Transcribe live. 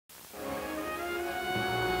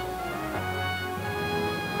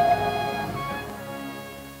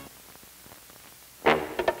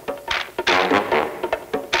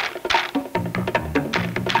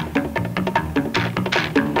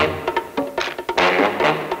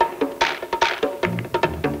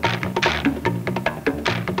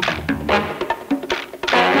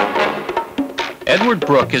Edward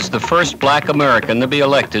Brooke is the first black American to be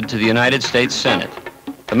elected to the United States Senate.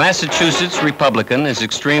 The Massachusetts Republican is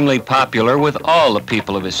extremely popular with all the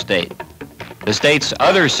people of his state. The state's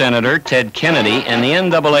other senator, Ted Kennedy, and the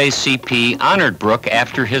NAACP honored Brooke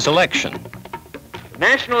after his election. The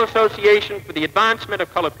National Association for the Advancement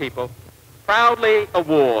of Colored People proudly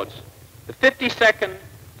awards the 52nd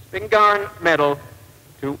Spingarn Medal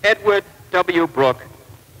to Edward W. Brooke,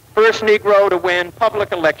 first Negro to win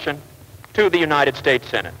public election to the United States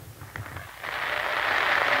Senate.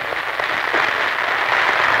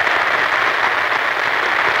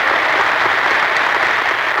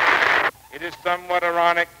 It is somewhat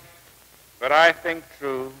ironic, but I think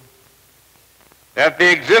true, that the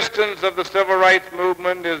existence of the civil rights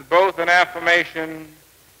movement is both an affirmation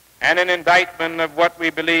and an indictment of what we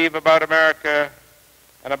believe about America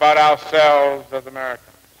and about ourselves as Americans.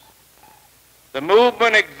 The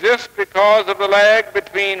movement exists because of the lag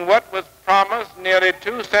between what was promised nearly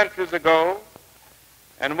 2 centuries ago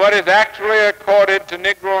and what is actually accorded to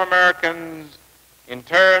Negro Americans in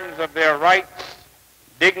terms of their rights,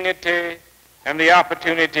 dignity, and the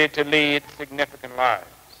opportunity to lead significant lives.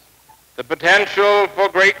 The potential for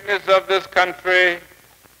greatness of this country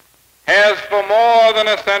has for more than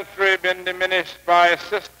a century been diminished by a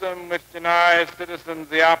system which denies citizens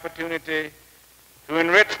the opportunity to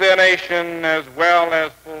enrich their nation as well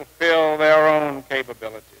as fulfill their own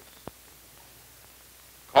capabilities.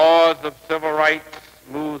 The cause of civil rights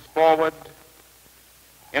moves forward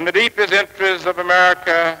in the deepest interests of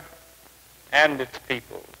America and its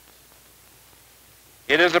people.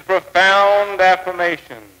 It is a profound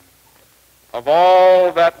affirmation of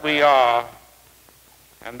all that we are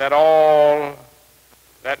and that all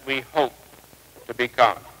that we hope to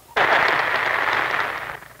become.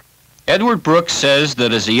 Edward Brooke says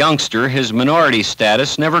that as a youngster, his minority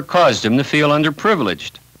status never caused him to feel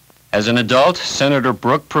underprivileged. As an adult, Senator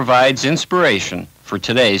Brooke provides inspiration for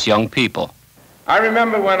today's young people. I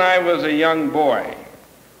remember when I was a young boy,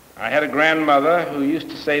 I had a grandmother who used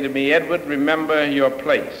to say to me, "Edward, remember your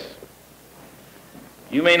place."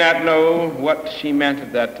 You may not know what she meant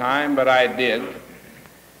at that time, but I did.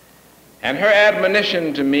 And her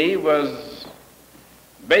admonition to me was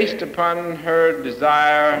based upon her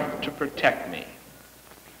desire to protect me.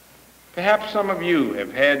 Perhaps some of you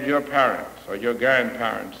have had your parents or your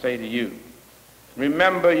grandparents say to you,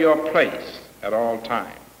 "Remember your place at all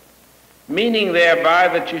times," meaning thereby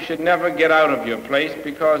that you should never get out of your place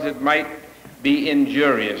because it might be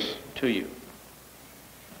injurious to you.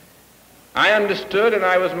 I understood and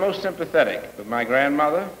I was most sympathetic with my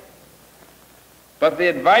grandmother, but the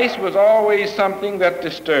advice was always something that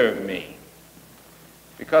disturbed me,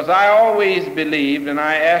 because I always believed, and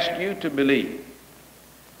I ask you to believe,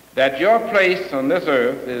 that your place on this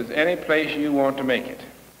earth is any place you want to make it.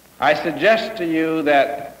 I suggest to you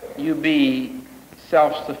that you be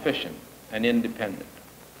self-sufficient and independent.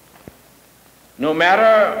 No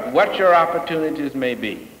matter what your opportunities may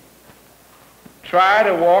be, try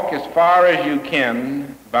to walk as far as you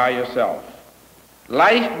can by yourself.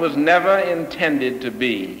 Life was never intended to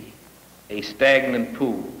be a stagnant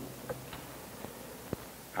pool.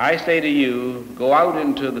 I say to you, go out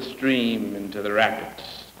into the stream, into the rapids.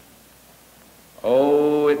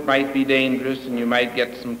 Oh, it might be dangerous and you might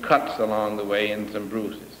get some cuts along the way and some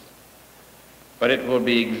bruises. But it will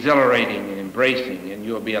be exhilarating and embracing, and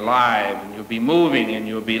you'll be alive, and you'll be moving, and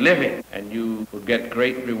you'll be living, and you will get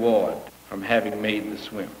great reward from having made the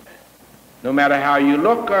swim. No matter how you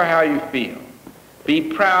look or how you feel, be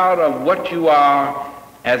proud of what you are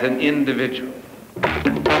as an individual.